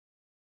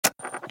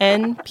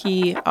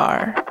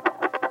NPR.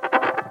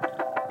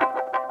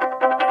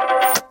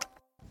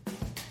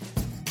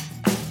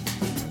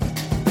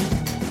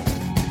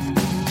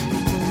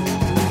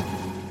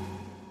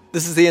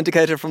 This is The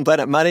Indicator from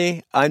Planet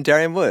Money. I'm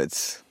Darian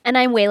Woods. And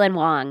I'm Waylon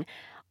Wong.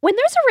 When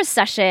there's a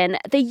recession,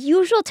 the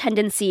usual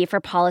tendency for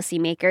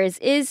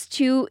policymakers is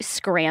to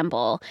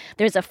scramble.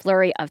 There's a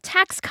flurry of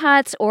tax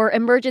cuts or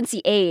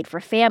emergency aid for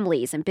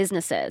families and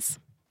businesses.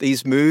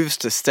 These moves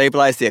to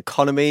stabilize the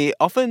economy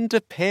often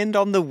depend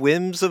on the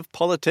whims of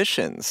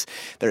politicians.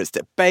 There is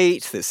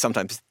debate, there's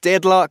sometimes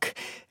deadlock.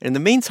 In the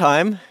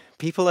meantime,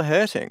 people are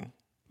hurting.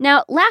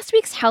 Now, last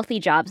week's healthy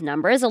jobs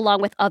numbers,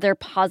 along with other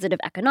positive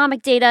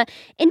economic data,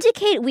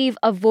 indicate we've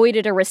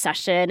avoided a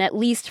recession, at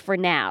least for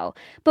now.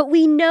 But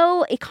we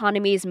know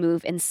economies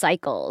move in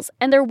cycles,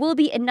 and there will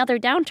be another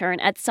downturn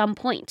at some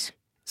point.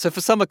 So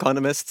for some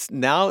economists,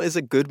 now is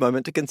a good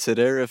moment to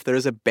consider if there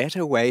is a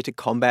better way to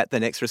combat the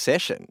next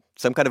recession,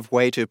 some kind of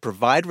way to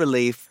provide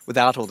relief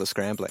without all the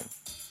scrambling.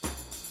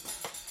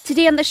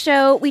 Today on the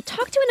show, we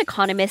talk to an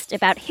economist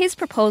about his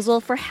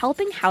proposal for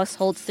helping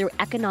households through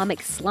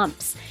economic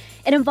slumps.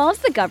 It involves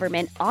the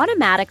government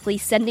automatically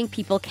sending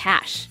people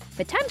cash,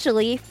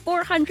 potentially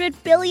 $400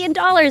 billion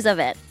of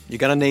it. You're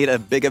going to need a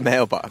bigger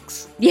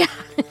mailbox. Yeah.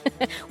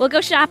 We'll go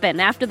shopping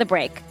after the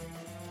break.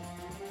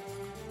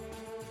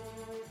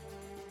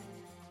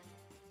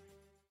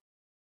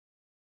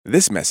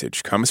 This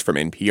message comes from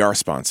NPR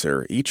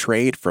sponsor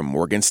E-Trade from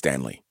Morgan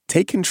Stanley.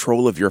 Take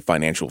control of your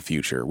financial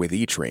future with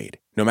E-Trade.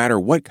 No matter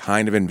what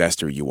kind of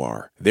investor you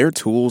are, their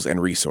tools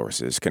and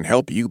resources can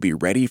help you be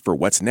ready for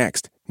what's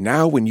next.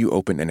 Now when you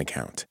open an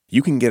account,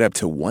 you can get up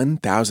to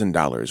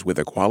 $1,000 with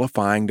a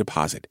qualifying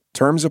deposit.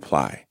 Terms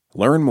apply.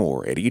 Learn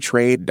more at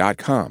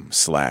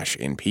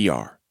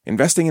etrade.com/NPR.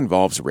 Investing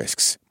involves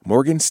risks.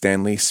 Morgan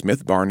Stanley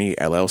Smith Barney,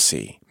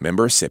 LLC.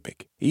 Member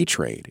SIPC.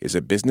 E-Trade is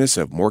a business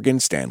of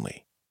Morgan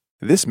Stanley.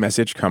 This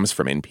message comes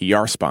from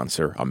NPR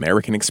sponsor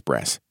American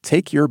Express.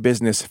 Take your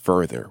business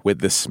further with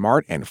the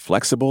smart and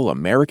flexible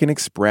American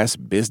Express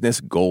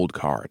Business Gold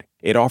Card.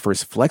 It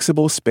offers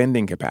flexible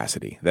spending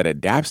capacity that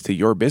adapts to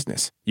your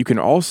business. You can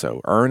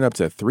also earn up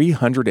to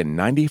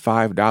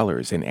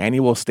 $395 in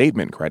annual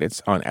statement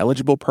credits on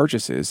eligible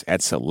purchases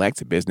at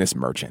select business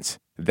merchants.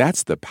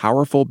 That's the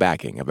powerful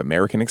backing of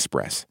American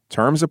Express.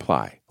 Terms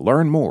apply.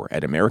 Learn more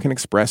at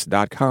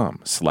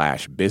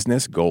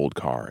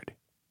americanexpress.com/businessgoldcard.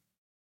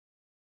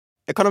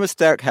 Economist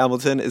Derek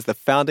Hamilton is the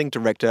founding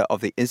director of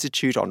the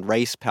Institute on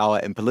Race, Power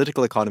and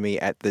Political Economy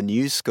at the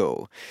New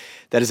School.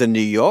 That is in New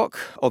York,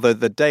 although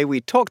the day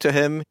we talked to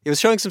him, he was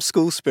showing some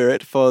school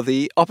spirit for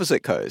the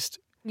opposite coast.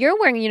 You're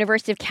wearing a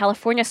University of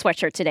California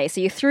sweatshirt today,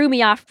 so you threw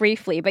me off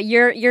briefly, but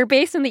you're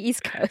based on the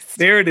East Coast.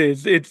 There it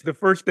is. It's the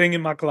first thing in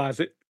my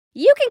closet.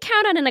 You can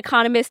count on an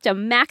economist to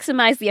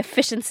maximize the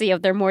efficiency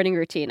of their morning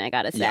routine, I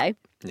gotta say.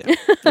 Yeah,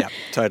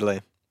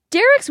 totally.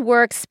 Derek's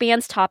work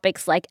spans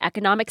topics like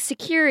economic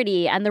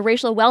security and the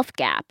racial wealth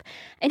gap.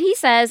 And he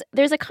says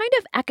there's a kind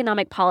of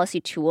economic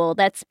policy tool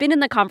that's been in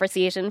the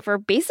conversation for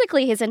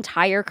basically his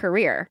entire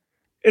career.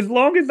 As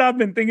long as I've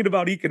been thinking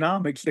about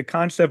economics, the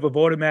concept of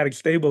automatic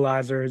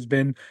stabilizer has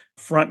been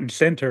front and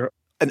center.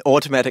 An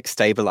automatic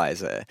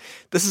stabilizer.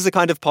 This is a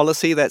kind of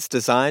policy that's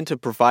designed to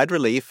provide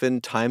relief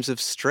in times of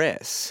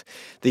stress.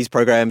 These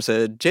programs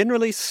are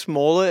generally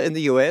smaller in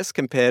the US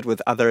compared with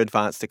other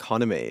advanced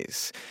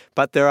economies.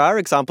 But there are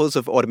examples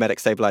of automatic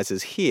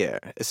stabilizers here,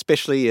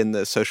 especially in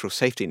the social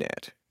safety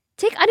net.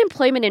 Take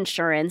unemployment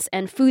insurance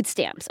and food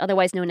stamps,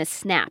 otherwise known as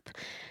SNAP.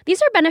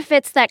 These are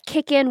benefits that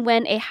kick in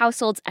when a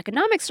household's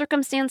economic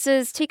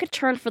circumstances take a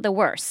turn for the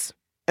worse.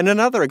 And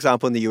another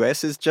example in the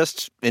US is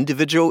just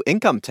individual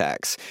income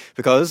tax,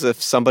 because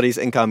if somebody's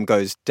income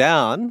goes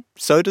down,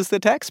 so does their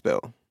tax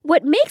bill.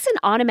 What makes an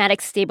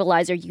automatic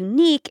stabilizer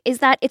unique is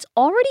that it's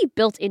already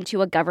built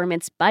into a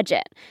government's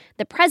budget.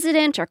 The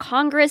president or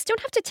Congress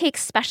don't have to take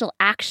special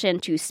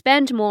action to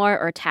spend more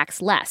or tax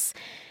less.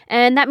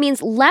 And that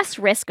means less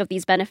risk of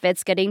these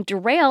benefits getting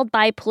derailed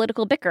by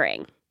political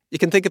bickering. You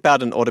can think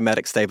about an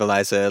automatic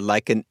stabilizer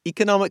like an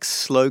economic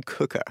slow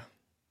cooker.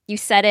 You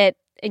set it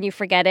and you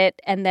forget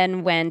it, and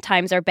then when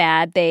times are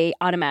bad, they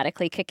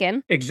automatically kick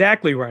in?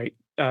 Exactly right.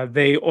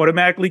 They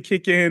automatically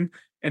kick in,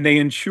 and they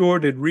ensure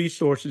that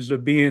resources are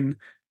being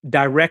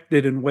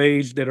directed in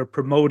ways that are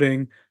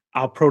promoting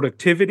our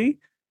productivity,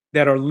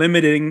 that are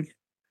limiting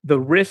the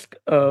risk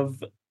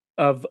of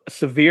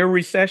severe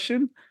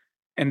recession,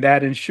 and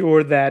that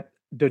ensure that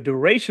the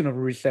duration of a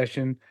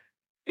recession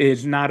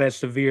is not as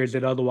severe as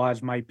it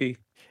otherwise might be.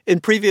 In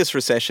previous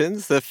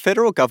recessions, the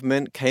federal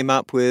government came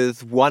up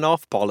with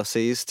one-off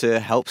policies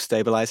to help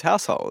stabilize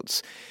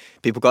households.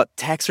 People got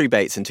tax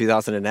rebates in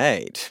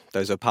 2008.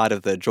 Those are part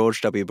of the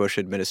George W. Bush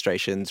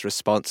administration's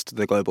response to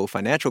the global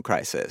financial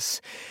crisis.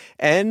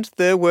 And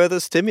there were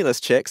the stimulus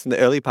checks in the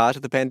early part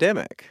of the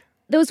pandemic.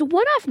 Those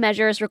one-off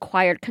measures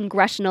required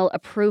congressional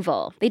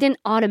approval. They didn't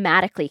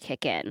automatically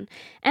kick in.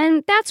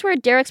 And that's where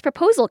Derek's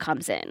proposal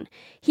comes in.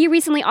 He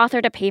recently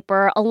authored a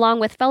paper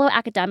along with fellow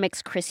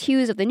academics Chris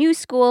Hughes of the New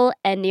School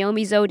and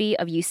Naomi Zodi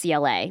of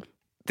UCLA.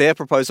 Their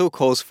proposal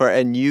calls for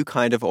a new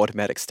kind of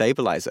automatic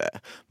stabilizer,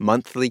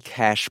 monthly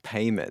cash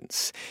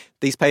payments.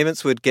 These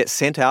payments would get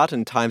sent out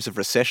in times of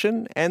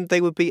recession, and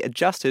they would be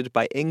adjusted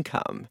by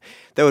income.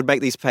 That would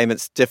make these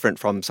payments different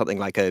from something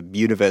like a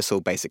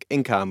universal basic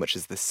income, which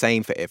is the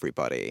same for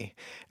everybody.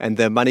 And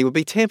the money would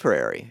be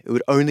temporary. It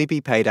would only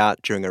be paid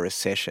out during a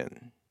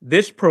recession.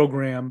 This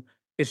program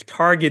is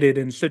targeted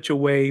in such a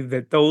way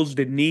that those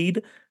that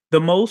need the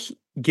most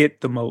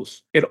get the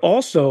most. It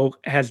also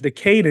has the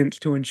cadence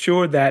to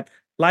ensure that,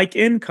 like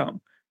income,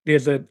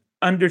 there's an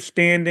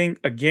understanding,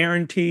 a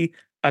guarantee,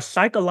 a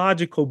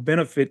psychological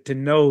benefit to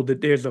know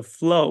that there's a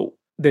flow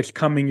that's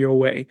coming your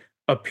way,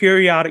 a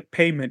periodic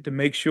payment to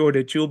make sure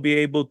that you'll be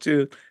able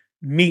to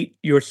meet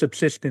your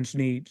subsistence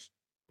needs.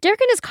 Derek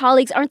and his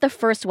colleagues aren't the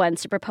first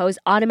ones to propose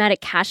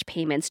automatic cash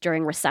payments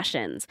during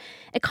recessions.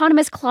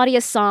 Economist Claudia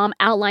Sahm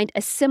outlined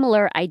a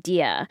similar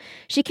idea.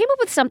 She came up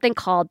with something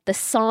called the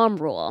Sahm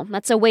rule.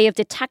 That's a way of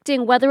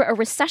detecting whether a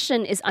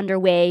recession is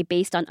underway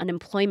based on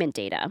unemployment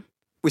data.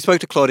 We spoke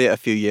to Claudia a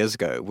few years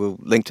ago. We'll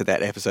link to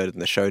that episode in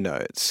the show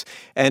notes.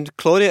 And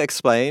Claudia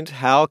explained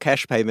how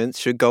cash payments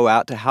should go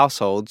out to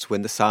households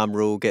when the Sahm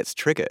rule gets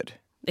triggered.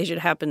 They should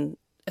happen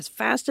as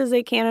fast as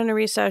they can in a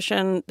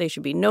recession. They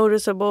should be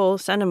noticeable.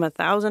 Send them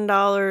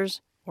 $1,000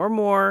 or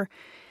more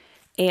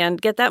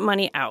and get that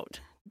money out.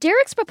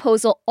 Derek's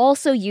proposal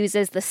also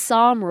uses the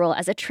Sahm rule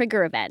as a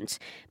trigger event.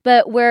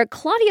 But where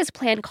Claudia's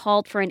plan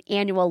called for an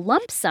annual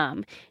lump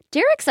sum,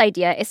 Derek's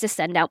idea is to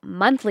send out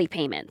monthly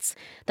payments.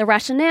 The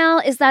rationale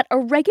is that a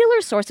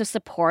regular source of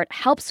support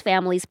helps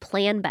families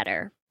plan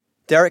better.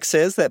 Derek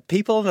says that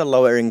people on a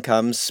lower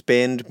income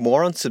spend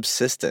more on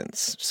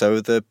subsistence,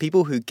 so the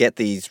people who get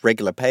these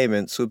regular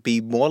payments would be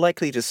more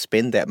likely to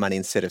spend that money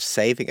instead of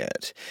saving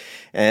it.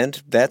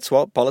 And that's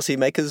what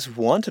policymakers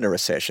want in a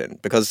recession,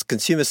 because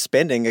consumer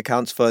spending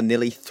accounts for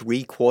nearly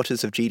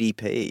 3/4 of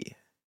GDP.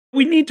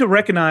 We need to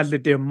recognize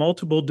that there are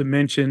multiple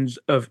dimensions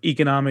of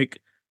economic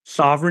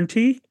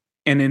sovereignty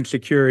and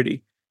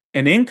insecurity.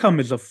 And income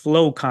is a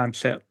flow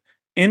concept.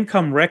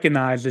 Income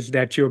recognizes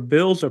that your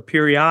bills are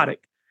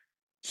periodic.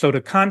 So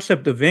the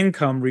concept of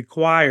income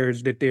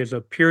requires that there's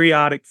a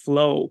periodic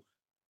flow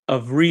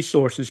of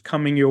resources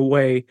coming your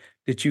way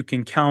that you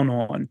can count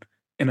on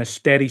in a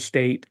steady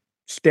state,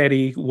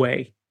 steady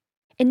way.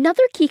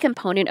 Another key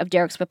component of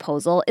Derek's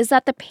proposal is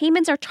that the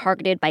payments are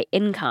targeted by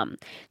income.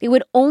 They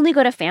would only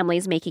go to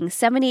families making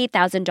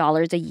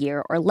 $78,000 a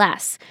year or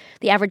less.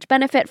 The average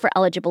benefit for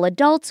eligible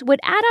adults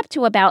would add up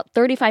to about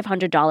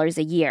 $3,500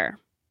 a year.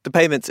 The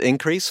payments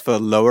increase for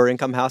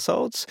lower-income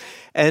households,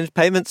 and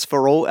payments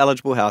for all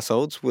eligible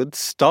households would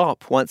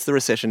stop once the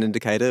recession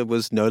indicator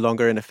was no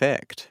longer in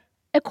effect.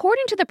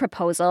 According to the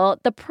proposal,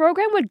 the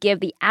program would give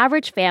the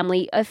average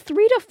family a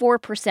 3 to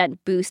 4%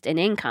 boost in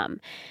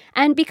income.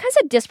 And because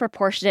a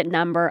disproportionate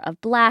number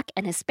of Black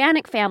and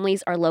Hispanic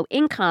families are low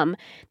income,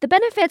 the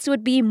benefits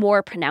would be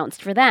more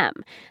pronounced for them.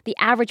 The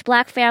average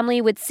Black family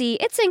would see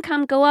its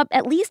income go up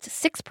at least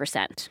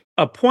 6%.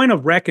 A point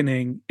of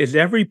reckoning is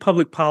every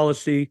public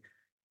policy,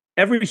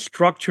 every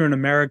structure in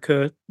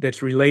America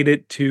that's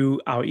related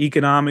to our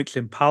economics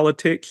and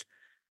politics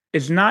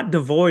is not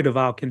devoid of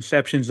our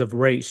conceptions of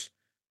race,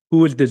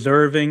 who is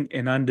deserving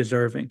and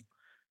undeserving.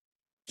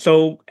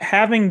 So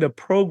having the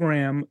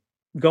program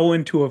go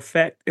into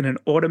effect in an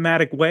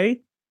automatic way,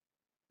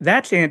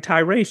 that's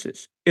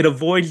anti-racist. It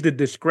avoids the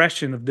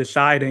discretion of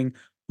deciding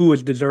who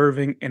is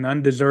deserving and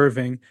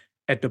undeserving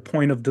at the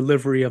point of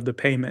delivery of the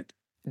payment.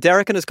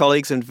 Derek and his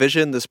colleagues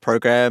envision this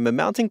program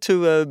amounting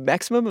to a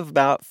maximum of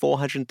about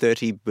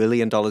 $430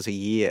 billion a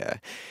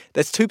year.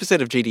 That's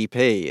 2% of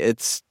GDP.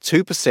 It's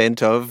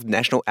 2% of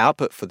national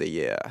output for the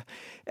year.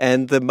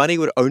 And the money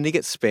would only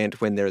get spent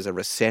when there is a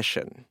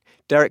recession.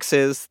 Derek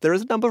says there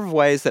is a number of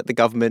ways that the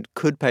government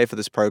could pay for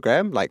this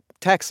program, like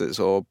taxes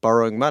or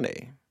borrowing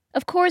money.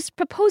 Of course,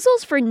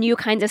 proposals for new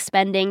kinds of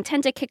spending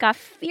tend to kick off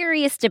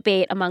furious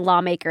debate among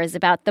lawmakers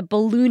about the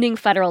ballooning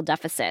federal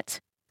deficit.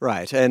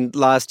 Right, and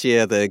last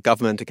year the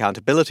Government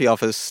Accountability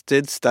Office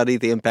did study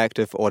the impact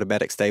of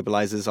automatic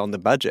stabilizers on the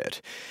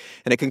budget.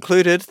 And it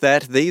concluded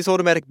that these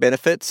automatic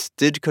benefits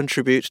did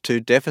contribute to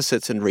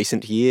deficits in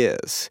recent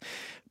years.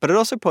 But it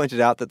also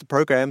pointed out that the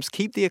programs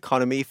keep the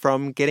economy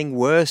from getting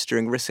worse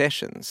during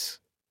recessions.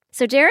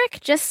 So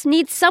Derek just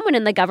needs someone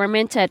in the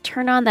government to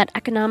turn on that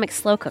economic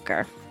slow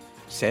cooker.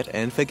 Set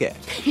and forget.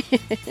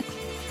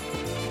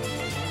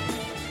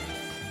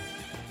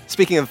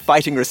 Speaking of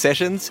fighting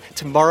recessions,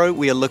 tomorrow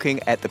we are looking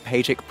at the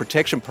Paycheck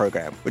Protection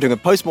Program. We're doing a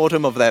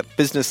postmortem of that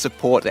business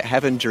support that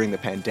happened during the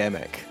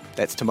pandemic.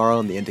 That's tomorrow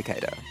on The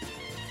Indicator.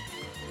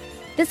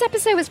 This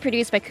episode was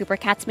produced by Cooper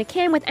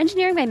Katz-McKim with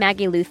engineering by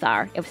Maggie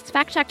Luthar. It was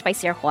fact-checked by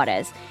Sarah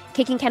Juarez.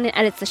 Kate Kincannon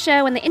edits the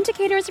show, and The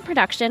Indicator is a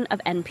production of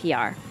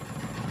NPR.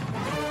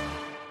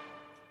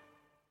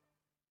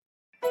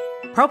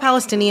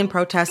 Pro-Palestinian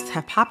protests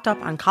have popped up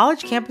on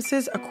college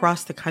campuses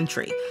across the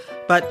country.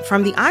 But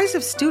from the eyes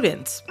of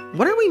students,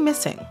 what are we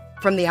missing?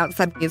 From the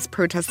outside, these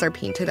protests are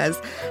painted as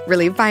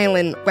really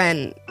violent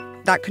when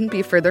that couldn't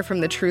be further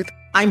from the truth.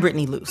 I'm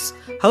Brittany Luce,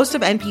 host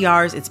of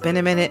NPR's It's Been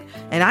a Minute,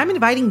 and I'm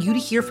inviting you to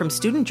hear from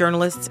student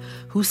journalists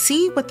who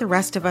see what the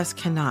rest of us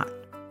cannot.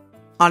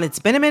 On It's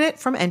Been a Minute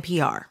from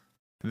NPR.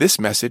 This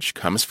message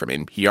comes from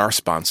NPR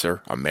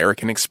sponsor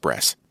American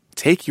Express.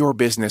 Take your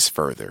business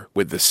further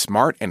with the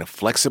smart and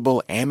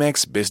flexible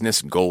Amex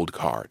Business Gold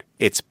Card.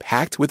 It's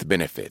packed with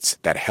benefits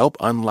that help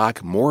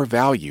unlock more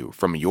value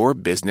from your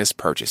business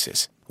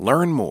purchases.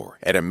 Learn more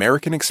at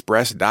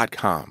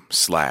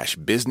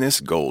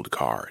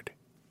americanexpress.com/businessgoldcard.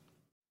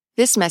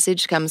 This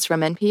message comes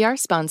from NPR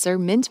sponsor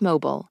Mint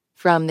Mobile.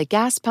 From the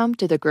gas pump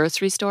to the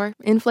grocery store,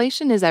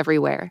 inflation is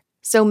everywhere.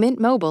 So Mint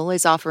Mobile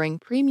is offering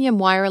premium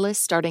wireless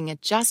starting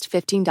at just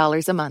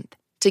 $15 a month.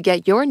 To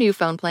get your new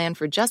phone plan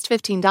for just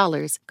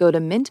 $15, go to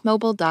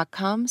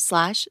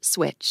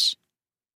mintmobile.com/switch.